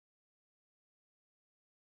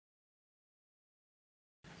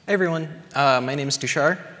Hey everyone, my name is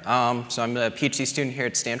Tushar. So I'm a PhD student here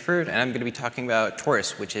at Stanford, and I'm going to be talking about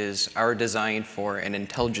Taurus, which is our design for an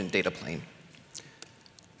intelligent data plane.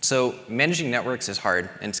 So managing networks is hard,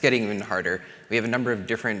 and it's getting even harder. We have a number of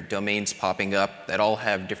different domains popping up that all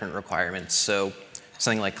have different requirements. So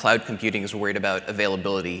something like cloud computing is worried about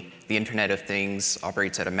availability. The Internet of Things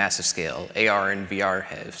operates at a massive scale. AR and VR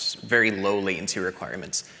has very low latency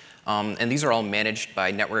requirements. And these are all managed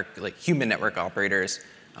by human network operators,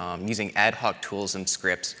 using ad hoc tools and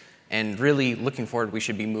scripts. And really, looking forward, we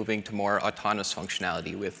should be moving to more autonomous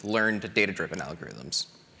functionality with learned data-driven algorithms.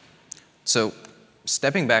 So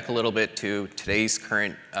stepping back a little bit to today's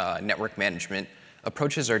current network management,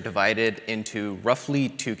 approaches are divided into roughly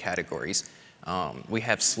two categories. We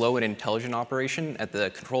have slow and intelligent operation at the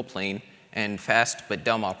control plane and fast but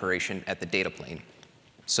dumb operation at the data plane.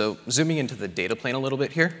 So zooming into the data plane a little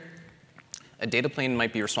bit here, a data plane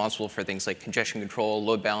might be responsible for things like congestion control,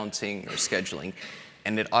 load balancing, or scheduling,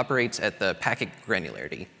 and it operates at the packet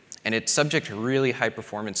granularity. And it's subject to really high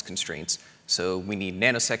performance constraints. So we need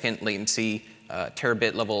nanosecond latency,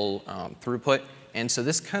 terabit level throughput, and so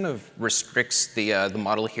this kind of restricts the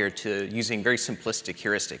model here to using very simplistic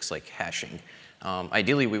heuristics like hashing.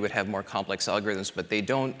 Ideally, we would have more complex algorithms, but they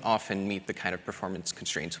don't often meet the kind of performance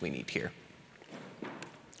constraints we need here.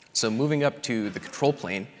 So moving up to the control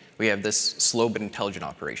plane, we have this slow but intelligent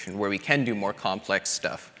operation where we can do more complex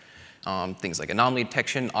stuff, things like anomaly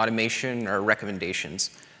detection, automation, or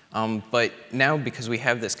recommendations. But now, because we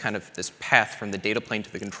have this path from the data plane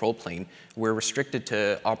to the control plane, we're restricted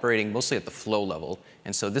to operating mostly at the flow level.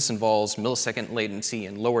 And so this involves millisecond latency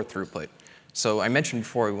and lower throughput. So I mentioned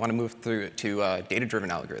before we want to move through to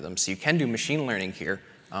data-driven algorithms. So you can do machine learning here,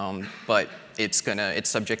 but it's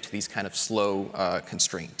subject to these kind of slow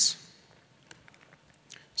constraints.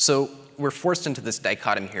 So we're forced into this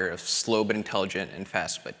dichotomy here of slow but intelligent and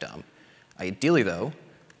fast but dumb. Ideally, though,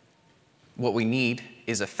 what we need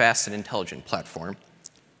is a fast and intelligent platform,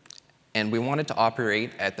 and we want it to operate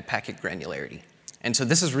at the packet granularity. And so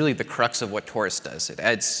this is really the crux of what Taurus does. It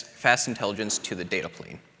adds fast intelligence to the data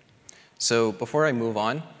plane. So before I move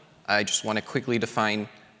on, I just want to quickly define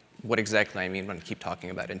what exactly I mean when I keep talking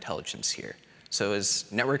about intelligence here. So as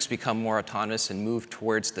networks become more autonomous and move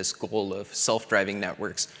towards this goal of self-driving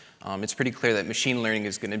networks, it's pretty clear that machine learning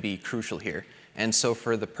is going to be crucial here. And so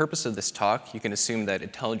for the purpose of this talk, you can assume that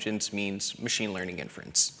intelligence means machine learning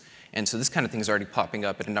inference. And so this kind of thing is already popping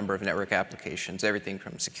up in a number of network applications, everything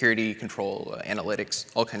from security, control, analytics,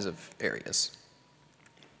 all kinds of areas.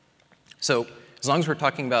 So as long as we're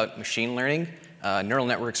talking about machine learning, neural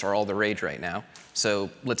networks are all the rage right now. So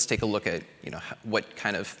let's take a look at what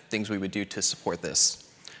kind of things we would do to support this.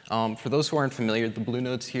 For those who aren't familiar, the blue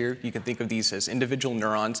nodes here, you can think of these as individual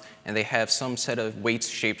neurons, and they have some set of weights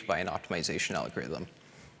shaped by an optimization algorithm.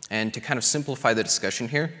 And to kind of simplify the discussion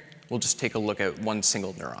here, we'll just take a look at one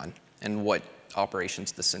single neuron and what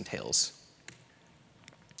operations this entails.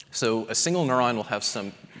 So a single neuron will have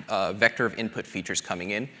some vector of input features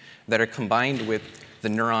coming in that are combined with the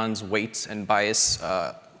neuron's weights and bias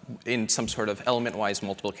in some sort of element-wise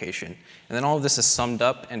multiplication. And then all of this is summed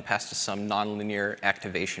up and passed to some nonlinear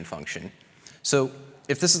activation function. So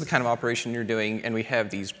if this is the kind of operation you're doing and we have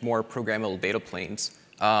these more programmable data planes,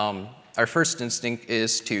 our first instinct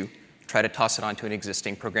is to try to toss it onto an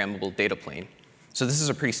existing programmable data plane. So this is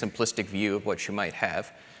a pretty simplistic view of what you might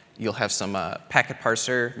have. You'll have some packet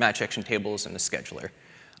parser, match action tables, and a scheduler.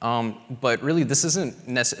 But really, this doesn't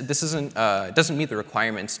meet the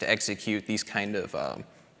requirements to execute these kind of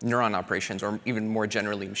neuron operations, or even more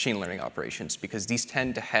generally, machine learning operations, because these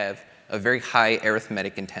tend to have a very high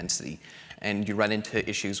arithmetic intensity. And you run into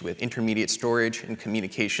issues with intermediate storage and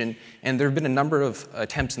communication. And there have been a number of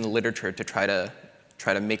attempts in the literature to try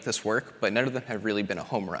to make this work, but none of them have really been a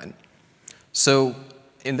home run. So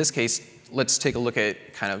in this case, let's take a look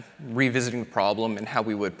at kind of revisiting the problem and how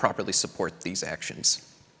we would properly support these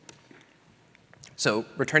actions. So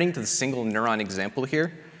returning to the single neuron example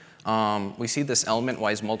here, we see this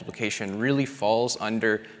element-wise multiplication really falls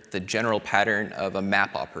under the general pattern of a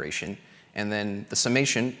map operation, and then the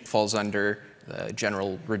summation falls under the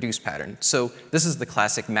general reduce pattern. So this is the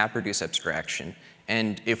classic map-reduce abstraction.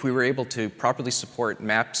 And if we were able to properly support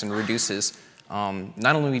maps and reduces,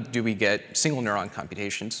 not only do we get single neuron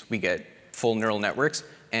computations, we get full neural networks,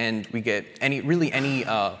 and we get any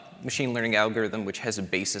machine learning algorithm which has a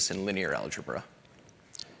basis in linear algebra.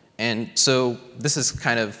 And so this is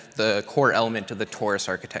kind of the core element of the Taurus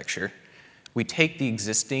architecture. We take the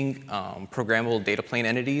existing programmable data plane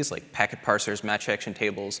entities like packet parsers, match action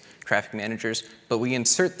tables, traffic managers, but we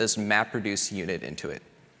insert this map reduce unit into it.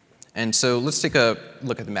 And so let's take a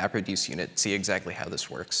look at the MapReduce unit, see exactly how this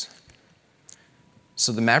works.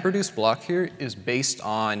 So the MapReduce block here is based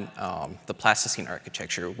on the plasticine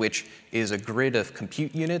architecture, which is a grid of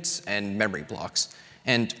compute units and memory blocks.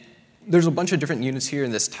 And there's a bunch of different units here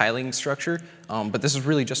in this tiling structure, but this is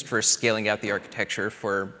really just for scaling out the architecture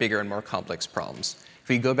for bigger and more complex problems. If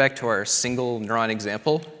we go back to our single neuron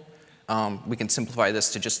example, we can simplify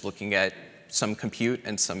this to just looking at some compute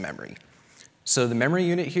and some memory. So the memory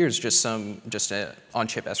unit here is just an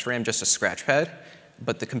on-chip SRAM, just a scratch pad.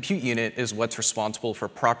 But the compute unit is what's responsible for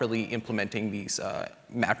properly implementing these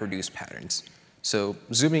MapReduce patterns. So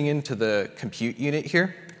zooming into the compute unit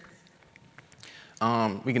here,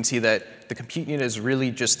 we can see that the compute unit is really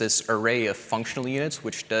just this array of functional units,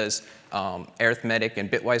 which does arithmetic and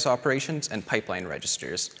bitwise operations and pipeline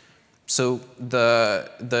registers. So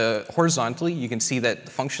horizontally, you can see that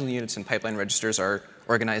the functional units and pipeline registers are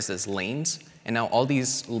organized as lanes. And now all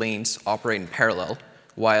these lanes operate in parallel,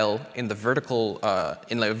 while in the vertical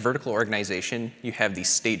organization, you have these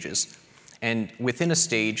stages. And within a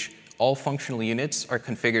stage, all functional units are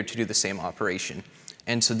configured to do the same operation.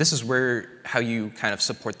 And so this is how you kind of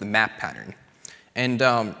support the map pattern. And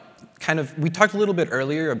we talked a little bit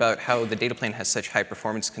earlier about how the data plane has such high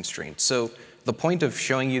performance constraints. So the point of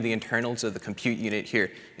showing you the internals of the compute unit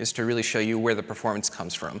here is to really show you where the performance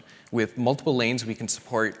comes from. With multiple lanes, we can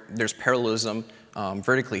support, there's parallelism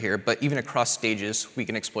vertically here, but even across stages, we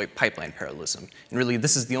can exploit pipeline parallelism. And really,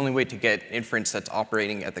 this is the only way to get inference that's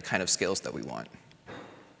operating at the kind of scales that we want.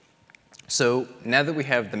 So now that we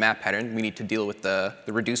have the map pattern, we need to deal with the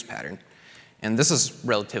reduce pattern. And this is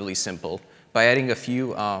relatively simple. By adding a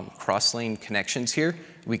few cross-lane connections here,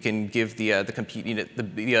 we can give the compute unit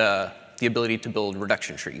the ability to build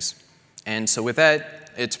reduction trees. And so with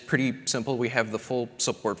that, it's pretty simple. We have the full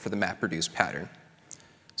support for the MapReduce pattern.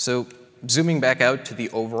 So zooming back out to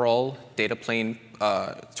the overall data plane,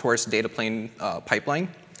 Taurus data plane pipeline,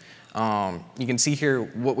 you can see here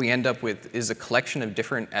what we end up with is a collection of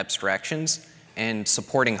different abstractions and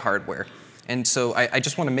supporting hardware. And so I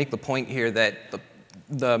just want to make the point here that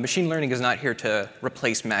the machine learning is not here to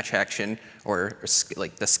replace match action or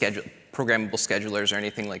like the programmable schedulers or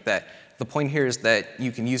anything like that. The point here is that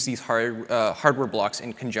you can use these hardware blocks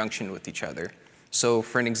in conjunction with each other. So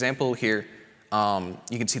for an example here,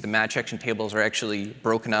 you can see the match action tables are actually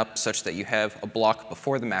broken up such that you have a block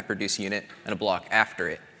before the MapReduce unit and a block after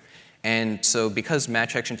it. And so because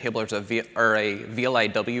match action tables are a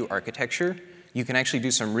VLIW architecture, you can actually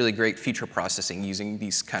do some really great feature processing using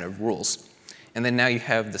these kind of rules. And then now you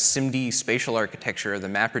have the SIMD spatial architecture of the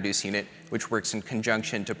MapReduce unit, which works in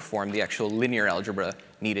conjunction to perform the actual linear algebra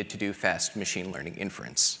needed to do fast machine learning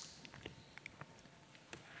inference.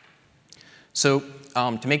 So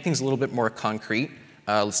to make things a little bit more concrete,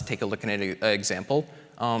 let's take a look at an example.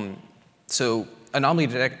 So anomaly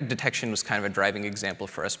detection was kind of a driving example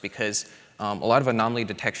for us because a lot of anomaly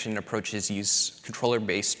detection approaches use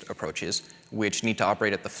controller-based approaches, which need to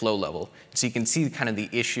operate at the flow level. So you can see kind of the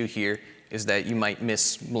issue here is that you might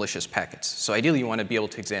miss malicious packets. So ideally, you want to be able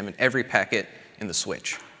to examine every packet in the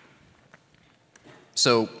switch.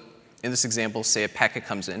 So in this example, say a packet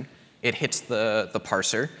comes in, it hits the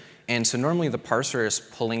parser, and so normally the parser is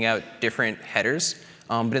pulling out different headers,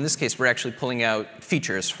 but in this case, we're actually pulling out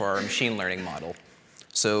features for our machine learning model.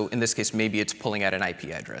 So in this case, maybe it's pulling out an IP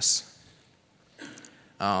address.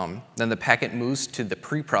 Then the packet moves to the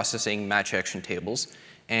pre-processing match action tables,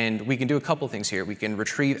 and we can do a couple things here. We can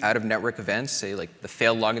retrieve out-of-network events, say like the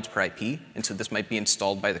failed logins per IP, and so this might be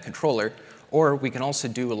installed by the controller, or we can also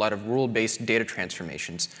do a lot of rule-based data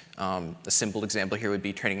transformations. A simple example here would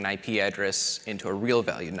be turning an IP address into a real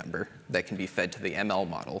value number that can be fed to the ML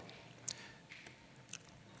model.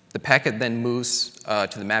 The packet then moves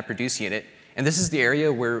to the MapReduce unit, and this is the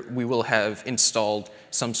area where we will have installed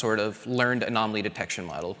some sort of learned anomaly detection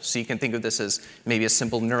model. So you can think of this as maybe a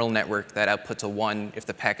simple neural network that outputs a 1 if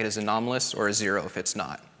the packet is anomalous or a 0 if it's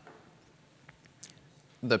not.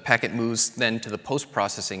 The packet moves then to the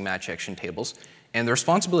post-processing match action tables, and the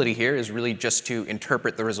responsibility here is really just to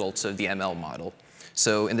interpret the results of the ML model.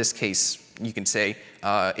 So in this case, you can say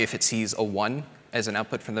if it sees a 1 as an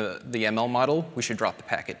output from the ML model, we should drop the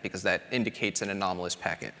packet because that indicates an anomalous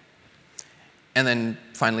packet. And then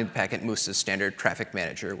finally, the packet moves to the standard traffic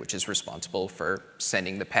manager, which is responsible for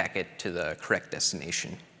sending the packet to the correct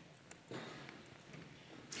destination.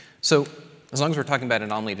 So as long as we're talking about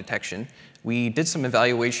anomaly detection, we did some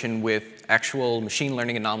evaluation with actual machine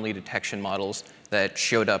learning anomaly detection models that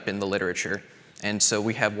showed up in the literature. And so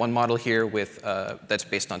we have one model here with, that's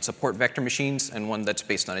based on support vector machines and one that's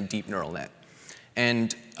based on a deep neural net.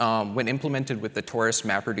 And when implemented with the Taurus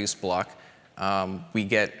MapReduce block,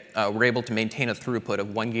 we're able to maintain a throughput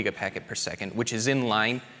of 1 gigapacket per second, which is in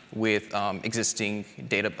line with existing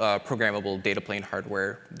programmable data plane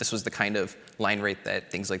hardware. This was the kind of line rate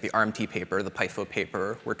that things like the ARMT paper, the PIFO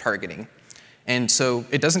paper were targeting. And so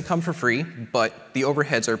it doesn't come for free, but the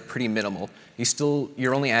overheads are pretty minimal.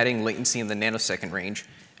 You're only adding latency in the nanosecond range.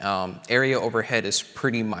 Area overhead is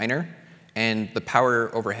pretty minor, and the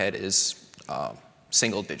power overhead is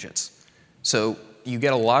single digits. So you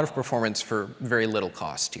get a lot of performance for very little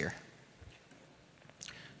cost here.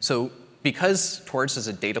 So because Taurus is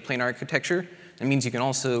a data plane architecture, that means you can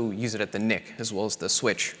also use it at the NIC as well as the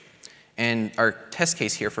switch. And our test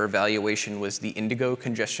case here for evaluation was the Indigo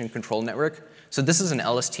Congestion Control Network. So this is an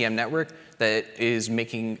LSTM network that is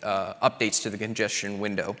making updates to the congestion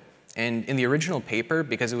window. And in the original paper,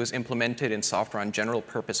 because it was implemented in software on general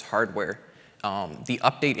purpose hardware, the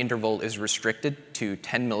update interval is restricted to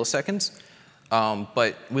 10 milliseconds.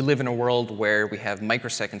 But we live in a world where we have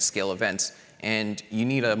microsecond scale events, and you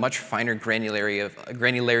need a much finer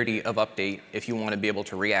granularity of update if you want to be able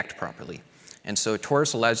to react properly. And so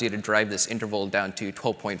Taurus allows you to drive this interval down to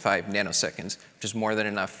 12.5 nanoseconds, which is more than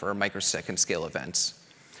enough for microsecond scale events.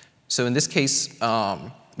 So in this case,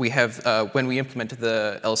 we have, when we implemented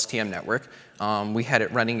the LSTM network, we had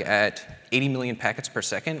it running at 80 million packets per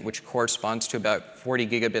second, which corresponds to about 40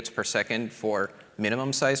 gigabits per second for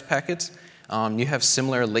minimum size packets. You have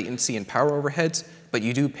similar latency and power overheads, but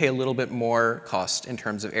you do pay a little bit more cost in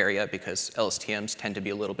terms of area because LSTMs tend to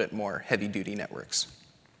be a little bit more heavy-duty networks.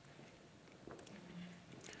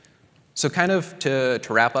 So kind of to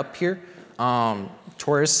wrap up here,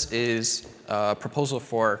 Taurus is a proposal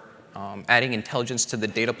for adding intelligence to the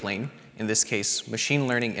data plane, in this case, machine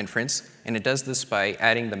learning inference, and it does this by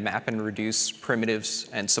adding the map and reduce primitives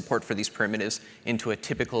and support for these primitives into a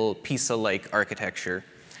typical PISA-like architecture.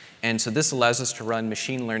 And so this allows us to run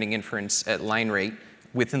machine learning inference at line rate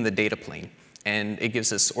within the data plane. And it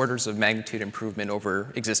gives us orders of magnitude improvement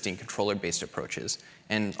over existing controller-based approaches.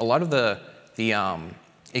 And a lot of the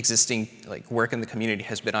existing work in the community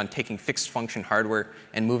has been on taking fixed function hardware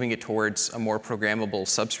and moving it towards a more programmable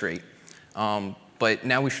substrate. But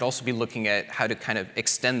now we should also be looking at how to kind of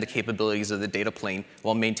extend the capabilities of the data plane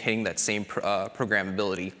while maintaining that same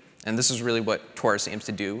programmability. And this is really what Taurus aims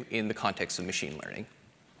to do in the context of machine learning.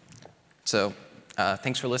 So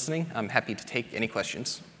thanks for listening. I'm happy to take any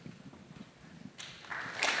questions.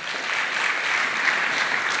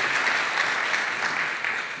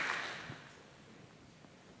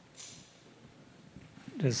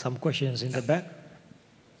 There's some questions in the back.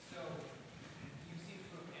 So you seem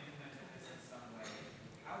to have implemented this in some way.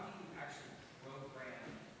 How do you actually program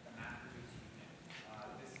the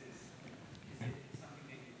MapReduce unit? Is it something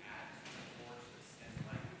that you add to the Taurus extend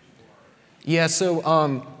language, or? Yeah,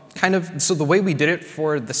 so the way we did it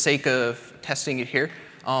for the sake of testing it here,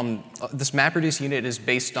 this MapReduce unit is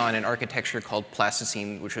based on an architecture called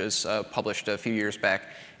Plasticine, which was published a few years back.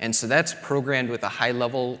 And so that's programmed with a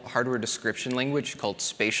high-level hardware description language called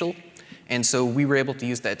Spatial. And so we were able to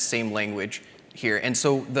use that same language here. And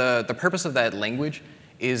so the purpose of that language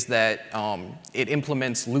is that it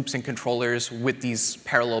implements loops and controllers with these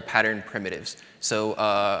parallel pattern primitives. So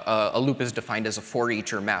a loop is defined as a for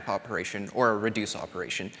each or map operation or a reduce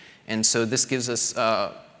operation. And so this gives us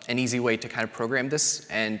an easy way to kind of program this.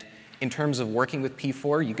 And in terms of working with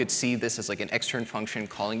P4, you could see this as like an extern function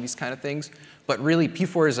calling these kind of things. But really,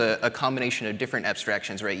 P4 is a combination of different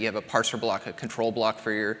abstractions, right? You have a parser block, a control block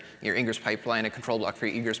for your ingress pipeline, a control block for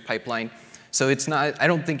your egress pipeline. So it's not, I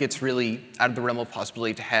don't think it's really out of the realm of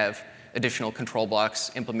possibility to have additional control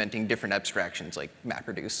blocks implementing different abstractions like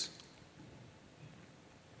MapReduce.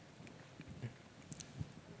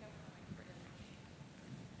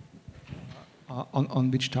 On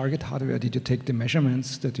which target hardware did you take the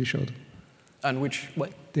measurements that you showed? On which,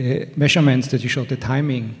 what? The measurements that you showed, the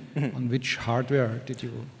timing. On which hardware did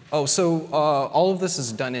you? Oh, so all of this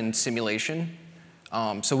is done in simulation.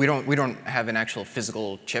 So we don't have an actual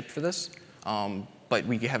physical chip for this, but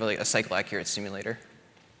we have a cycle accurate simulator.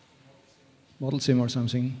 Model sim or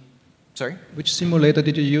something? Sorry? Which simulator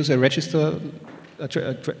did you use? A register?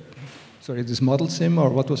 Sorry, this model sim or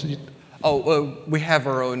what was it? Oh, well, we have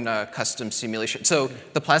our own custom simulation. So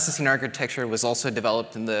the Plasticine architecture was also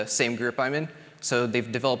developed in the same group I'm in. So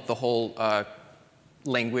they've developed the whole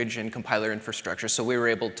language and compiler infrastructure. So we were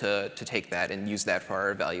able to take that and use that for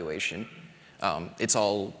our evaluation. It's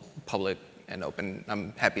all public and open.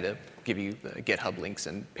 I'm happy to give you the GitHub links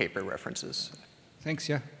and paper references. Thanks,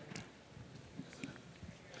 yeah.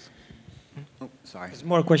 Oh, sorry. There's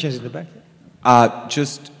more questions in the back.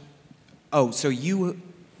 So you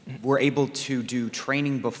were able to do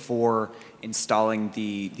training before installing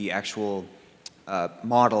the actual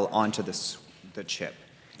model onto the chip.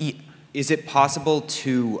 Yeah. Is it possible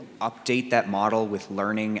to update that model with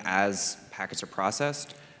learning as packets are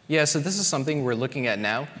processed? Yeah, so this is something we're looking at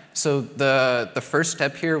now. So the first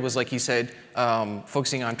step here was, like you said,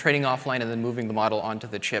 focusing on training offline and then moving the model onto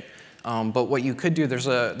the chip. But what you could do, there's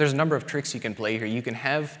a number of tricks you can play here. You can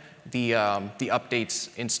have the updates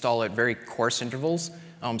install at very coarse intervals.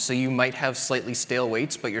 So you might have slightly stale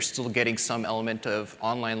weights, but you're still getting some element of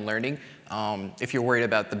online learning. If you're worried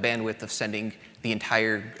about the bandwidth of sending the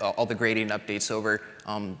entire, all the gradient updates over,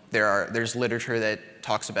 there's literature that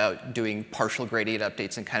talks about doing partial gradient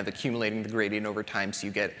updates and kind of accumulating the gradient over time so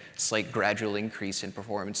you get a slight gradual increase in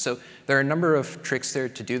performance. So there are a number of tricks there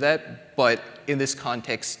to do that, but in this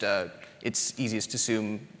context, it's easiest to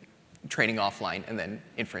assume training offline and then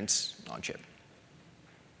inference on chip.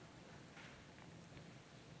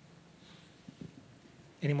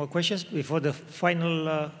 Any more questions before the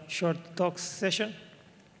final short talk session?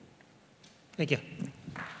 Thank you.